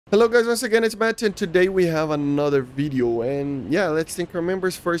Hello guys, once again it's Matt and today we have another video and yeah, let's thank our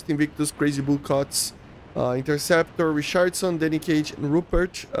members first: Invictus, Crazy Bull Cots, Interceptor, Richardson, Danny Cage and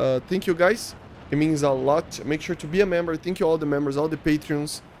Rupert. Thank you guys, it means a lot. Make sure to be a member. Thank you all the members, all the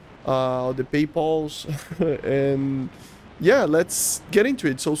Patreons, all the Paypals and yeah, let's get into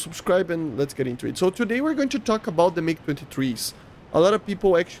it. So subscribe and let's get into it. So today we're going to talk about the MiG-23s. A lot of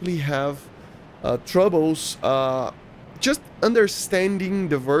people actually have troubles just understanding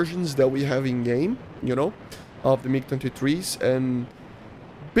the versions that we have in game, of the MiG-23s, and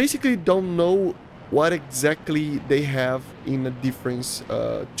basically don't know what exactly they have in a difference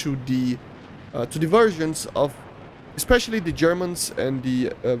to the versions of, especially the Germans and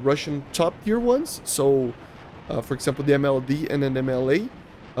the Russian top tier ones. So, for example, the MLD and an MLA.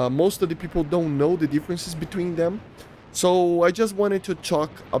 Most of the people don't know the differences between them. So I just wanted to talk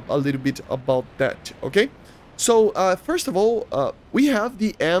a little bit about that, okay? So, first of all, we have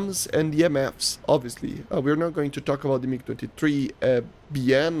the M's and the MFs, obviously. We're not going to talk about the MiG-23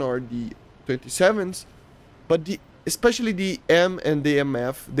 BN or the 27s, but especially the M and the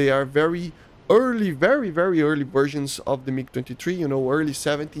MF, they are very early, very early versions of the MiG-23, early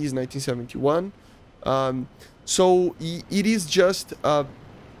 70s, 1971. So it is just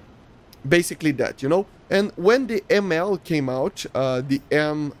basically that, And when the ML came out, the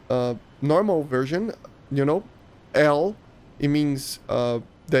M normal version, L, it means that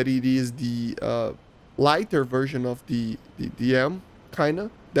it is the lighter version of the M, kinda.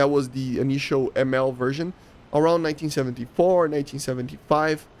 That was the initial ML version around 1974,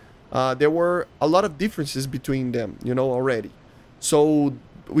 1975. There were a lot of differences between them, already. So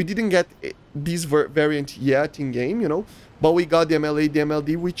we didn't get this variant yet in game, but we got the MLA, the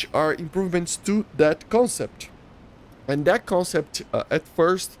MLD, which are improvements to that concept. And that concept, at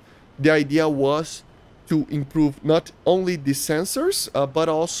first, the idea was to improve not only the sensors, but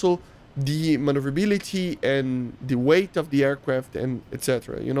also the maneuverability and the weight of the aircraft and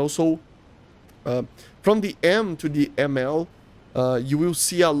etc. So from the M to the ML, you will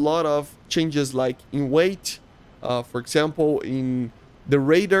see a lot of changes, like in weight. For example, in the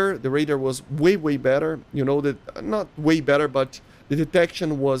radar was way better. That not way better, but the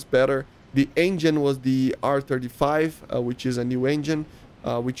detection was better. The engine was the R35, which is a new engine.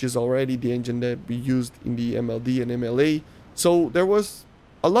 Which is already the engine that we used in the MLD and MLA. So there was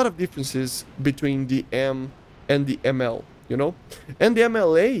a lot of differences between the M and the ML, And the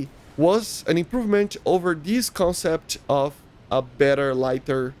MLA was an improvement over this concept of a better,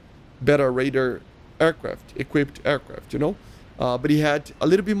 lighter, better radar aircraft, equipped aircraft, But he had a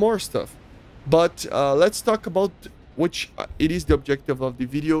little bit more stuff. But let's talk about which it is the objective of the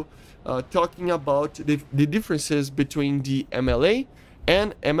video, talking about the differences between the MLA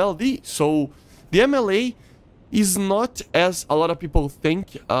and MLD. So the MLA is not, as a lot of people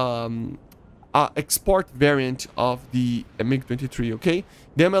think, export variant of the MiG-23, okay?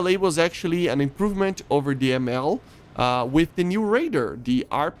 The MLA was actually an improvement over the ML with the new radar, the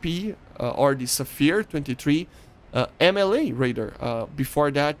RP or the Sapphire 23 MLA radar.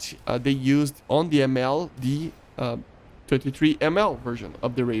 Before that, they used on the ML the 23ML version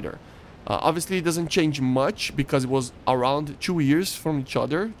of the radar. Obviously, it doesn't change much because it was around 2 years from each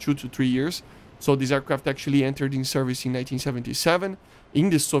other, 2 to 3 years. So this aircraft actually entered in service in 1977 in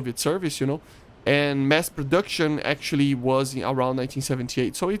the Soviet service, and mass production actually was around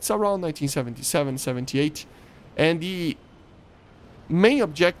 1978. So it's around 1977, 78. And the main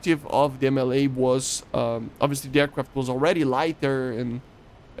objective of the MLA was, obviously the aircraft was already lighter and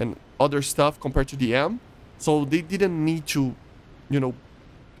other stuff compared to the M. So they didn't need to,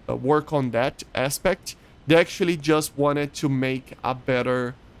 work on that aspect. They actually just wanted to make a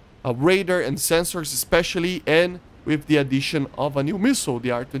better radar and sensors, especially, and with the addition of a new missile,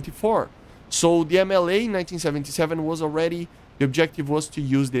 the R-24. So the MLA in 1977 was already, the objective was to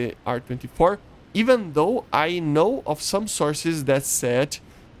use the R-24, even though I know of some sources that said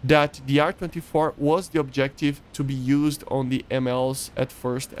that the R-24 was the objective to be used on the MLs at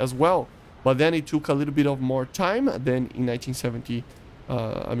first as well. But then it took a little bit of more time than in 1970.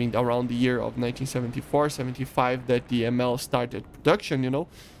 Around the year of 1974, 75, that the ML started production,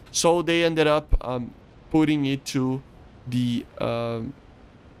 So they ended up putting it to the, to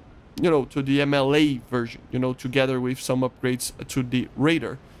the MLA version, together with some upgrades to the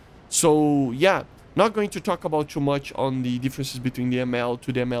radar. So, yeah, not going to talk about too much on the differences between the ML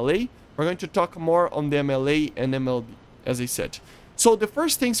to the MLA. We're going to talk more on the MLA and MLD, as I said. So the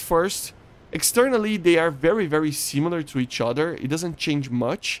first things first. Externally, they are very similar to each other. It doesn't change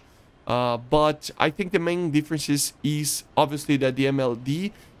much. But I think the main differences is obviously that the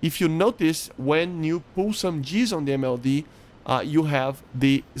MLD, if you notice, when you pull some Gs on the MLD, you have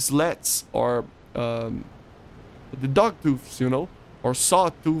the slats, or the dog tooths, you know, or saw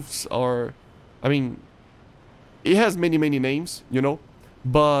tooths, or I mean, it has many names, you know,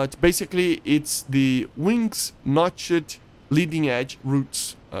 but basically it's the wings notched leading edge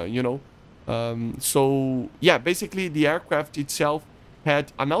roots, you know. So yeah, basically the aircraft itself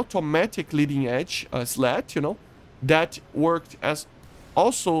had an automatic leading edge slat, you know, that worked as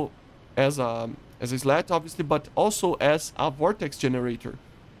also as a slat, obviously, but also as a vortex generator.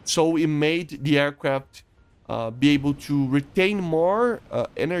 So it made the aircraft be able to retain more,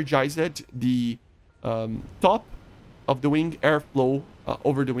 energized the top of the wing airflow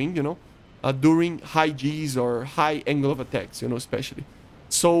over the wing, you know, during high Gs or high angle of attacks, you know, especially.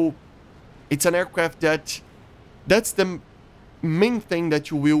 So it's an aircraft that's the main thing that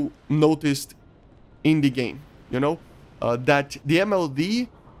you will notice in the game, you know, that the MLD,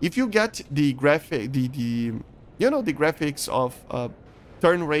 if you get the graphic, the you know, the graphics of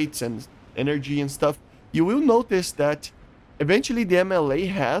turn rates and energy and stuff, you will notice that eventually the MLA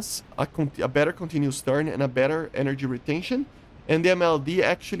has a better continuous turn and a better energy retention, and the MLD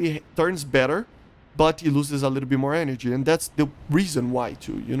actually turns better, but it loses a little bit more energy, and that's the reason why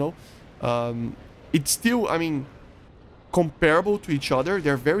too, you know. It's still, I mean, comparable to each other.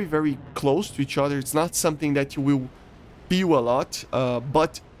 They're very close to each other. It's not something that you will feel a lot,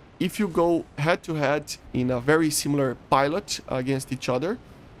 but if you go head to head in a very similar pilot against each other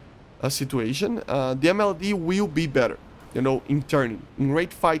situation, the MLD will be better, you know, in turning, in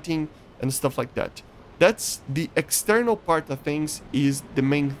rate fighting and stuff like that. That's the external part of things, is the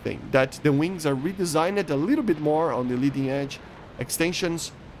main thing, that the wings are redesigned a little bit more on the leading edge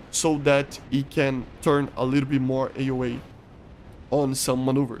extensions, so that it can turn a little bit more AOA on some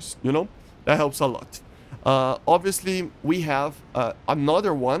maneuvers, you know. That helps a lot. Obviously we have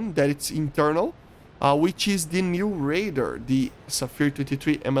another one that it's internal, which is the new radar, the Sapphire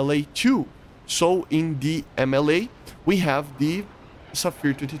 23 MLA 2. So in the MLA we have the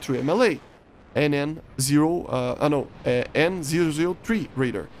Sapphire 23 MLA N003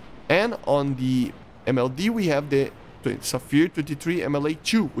 radar, and on the MLD we have the Sapphire 23 MLA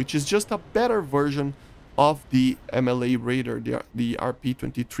 2, which is just a better version of the MLA radar, the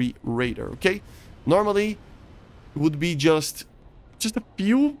RP23 radar. Okay, normally it would be just a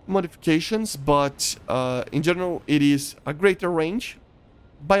few modifications, but in general it is a greater range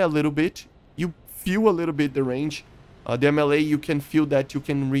by a little bit. You feel a little bit the range. The MLA, you can feel that you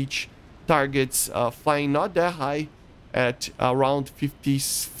can reach targets flying not that high, at around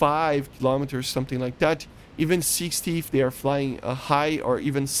 55 kilometers, something like that, even 60 if they are flying high, or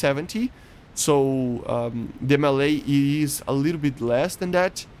even 70. So the MLA is a little bit less than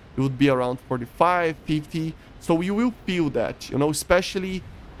that. It would be around 45, 50. So you will feel that, you know, especially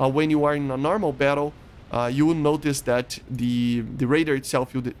when you are in a normal battle. You will notice that the radar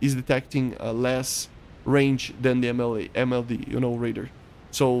itself is detecting less range than the MLD, you know, radar.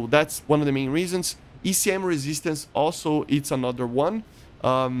 So that's one of the main reasons. ECM resistance also, it's another one.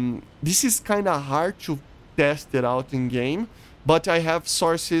 This is kind of hard to test it out in game, but I have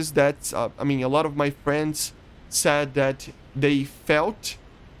sources that I mean, a lot of my friends said that they felt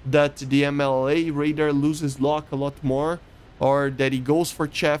that the MLA radar loses lock a lot more, or that it goes for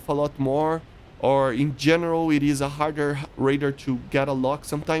chaff a lot more, or in general it is a harder radar to get a lock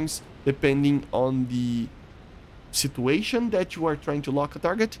sometimes, depending on the situation that you are trying to lock a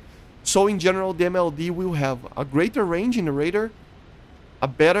target. So in general, the MLD will have a greater range in the radar, a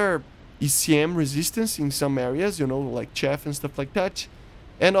better ECM resistance in some areas, you know, like chaff and stuff like that,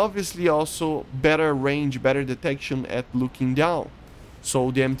 and obviously also better range, better detection at looking down.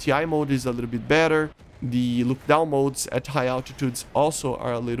 So the MTI mode is a little bit better. The look down modes at high altitudes also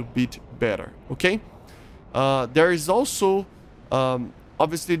are a little bit better. Okay, there is also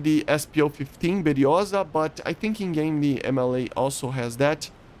obviously the SPO-15 Beriosa, but I think in game the MLA also has that.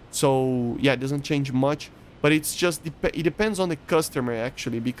 So yeah, it doesn't change much, but it's just it depends on the customer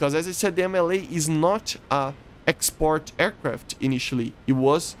actually, because as I said, the MLA is not a export aircraft initially. It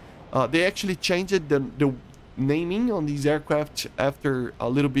was they actually changed the naming on these aircraft after a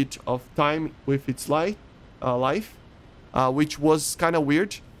little bit of time with its life, which was kind of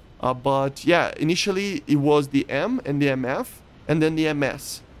weird. But yeah, initially it was the M and the MF, and then the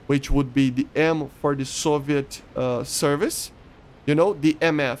MS, which would be the M for the Soviet service, you know, the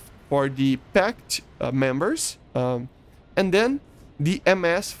MF for the pact members, and then the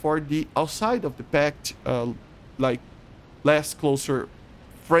MS for the outside of the pact, like less closer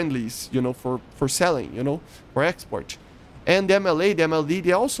friendlies, you know, for selling, you know, for export. And the MLA, the MLD,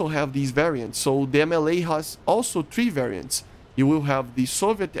 they also have these variants. So the MLA has also 3 variants. You will have the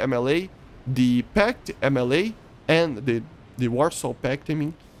Soviet MLA, the pact MLA, and the the Warsaw Pact, I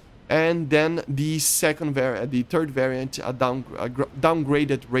mean. And then the the third variant, a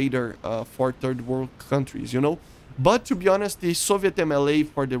downgraded radar for third world countries, you know. But to be honest, the Soviet MLA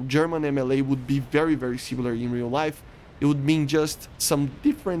for the German MLA would be very, very similar in real life. It would mean just some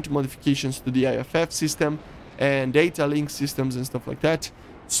different modifications to the IFF system and data link systems and stuff like that.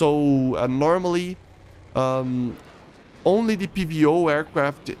 So normally, only the PVO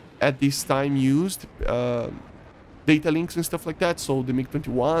aircraft at this time used data links and stuff like that. So the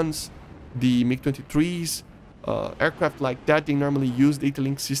MiG-21s, the MiG-23s, aircraft like that, they normally use data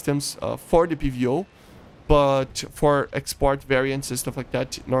link systems for the PVO. But for export variants and stuff like that,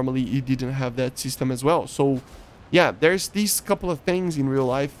 normally it didn't have that system as well. So yeah, there's these couple of things in real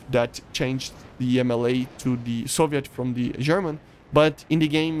life that changed the MLA to the Soviet from the German. But in the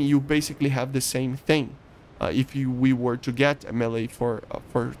game, you basically have the same thing if we were to get MLA for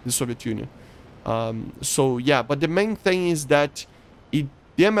the Soviet Union. So yeah, but the main thing is that the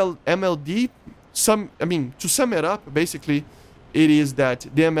MLD, to sum it up, basically, it is that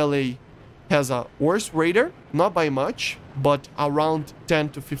the MLA has a worse radar, not by much, but around 10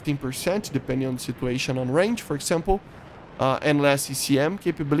 to 15%, depending on the situation on range, for example, and less ECM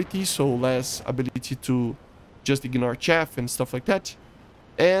capability, so less ability to just ignore chaff and stuff like that.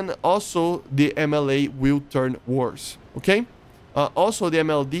 And also, the MLA will turn worse, okay? Also, the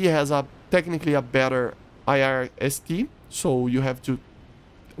MLD has technically a better IRST, so we have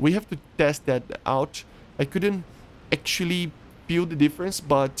to test that out. I couldn't actually feel the difference,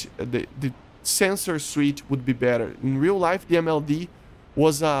 but the sensor suite would be better. In real life, the MLD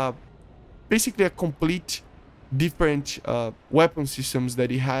was basically a complete different weapon systems that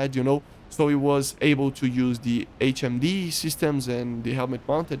he had, you know. So he was able to use the HMD systems and the helmet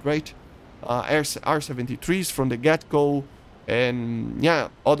mounted, right? R73s from the get-go, and yeah,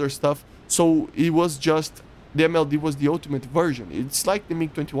 other stuff. So it was just, the MLD was the ultimate version. It's like the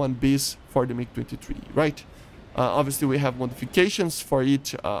MiG-21Bs for the MiG-23, right? Obviously, we have modifications for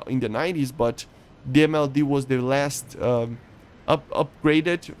it in the 90s, but the MLD was the last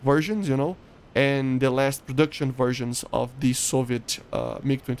upgraded versions, you know, and the last production versions of the Soviet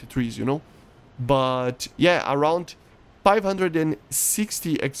MiG-23s, you know. But yeah, around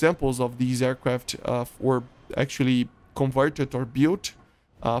 560 examples of these aircraft were actually converted or built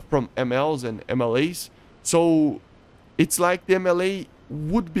from MLs and MLAs. So it's like the MLA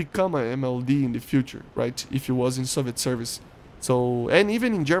would become a MLD in the future, right? If it was in Soviet service. So, and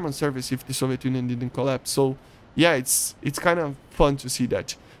even in German service if the Soviet Union didn't collapse. So yeah, it's kind of fun to see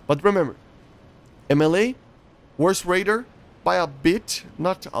that. But remember, MLA, worse radar by a bit,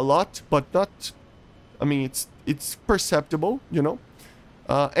 not a lot, but not, I mean, it's perceptible, you know,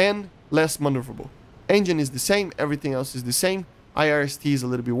 and less maneuverable. Engine is the same, everything else is the same. IRST is a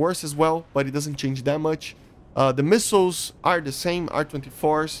little bit worse as well, but it doesn't change that much. The missiles are the same,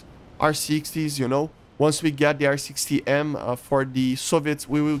 R-24s, R-60s, you know. Once we get the R-60M for the Soviets,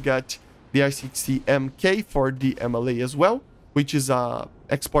 we will get the R-60MK for the MLA as well, which is a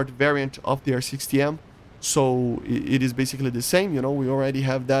export variant of the R-60M. So it is basically the same, you know. We already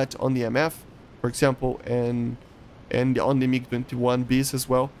have that on the MF, for example, and on the MiG-21Bs as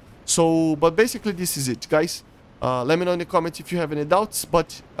well. So, but basically this is it, guys. Let me know in the comments if you have any doubts,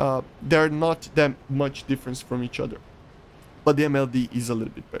 but they're not that much difference from each other. But the MLD is a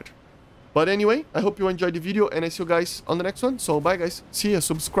little bit better. But anyway, I hope you enjoyed the video, and I see you guys on the next one. So bye guys, see ya,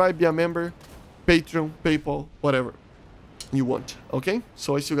 subscribe, be a member, Patreon, PayPal, whatever you want, okay?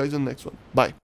 So I see you guys on the next one, bye.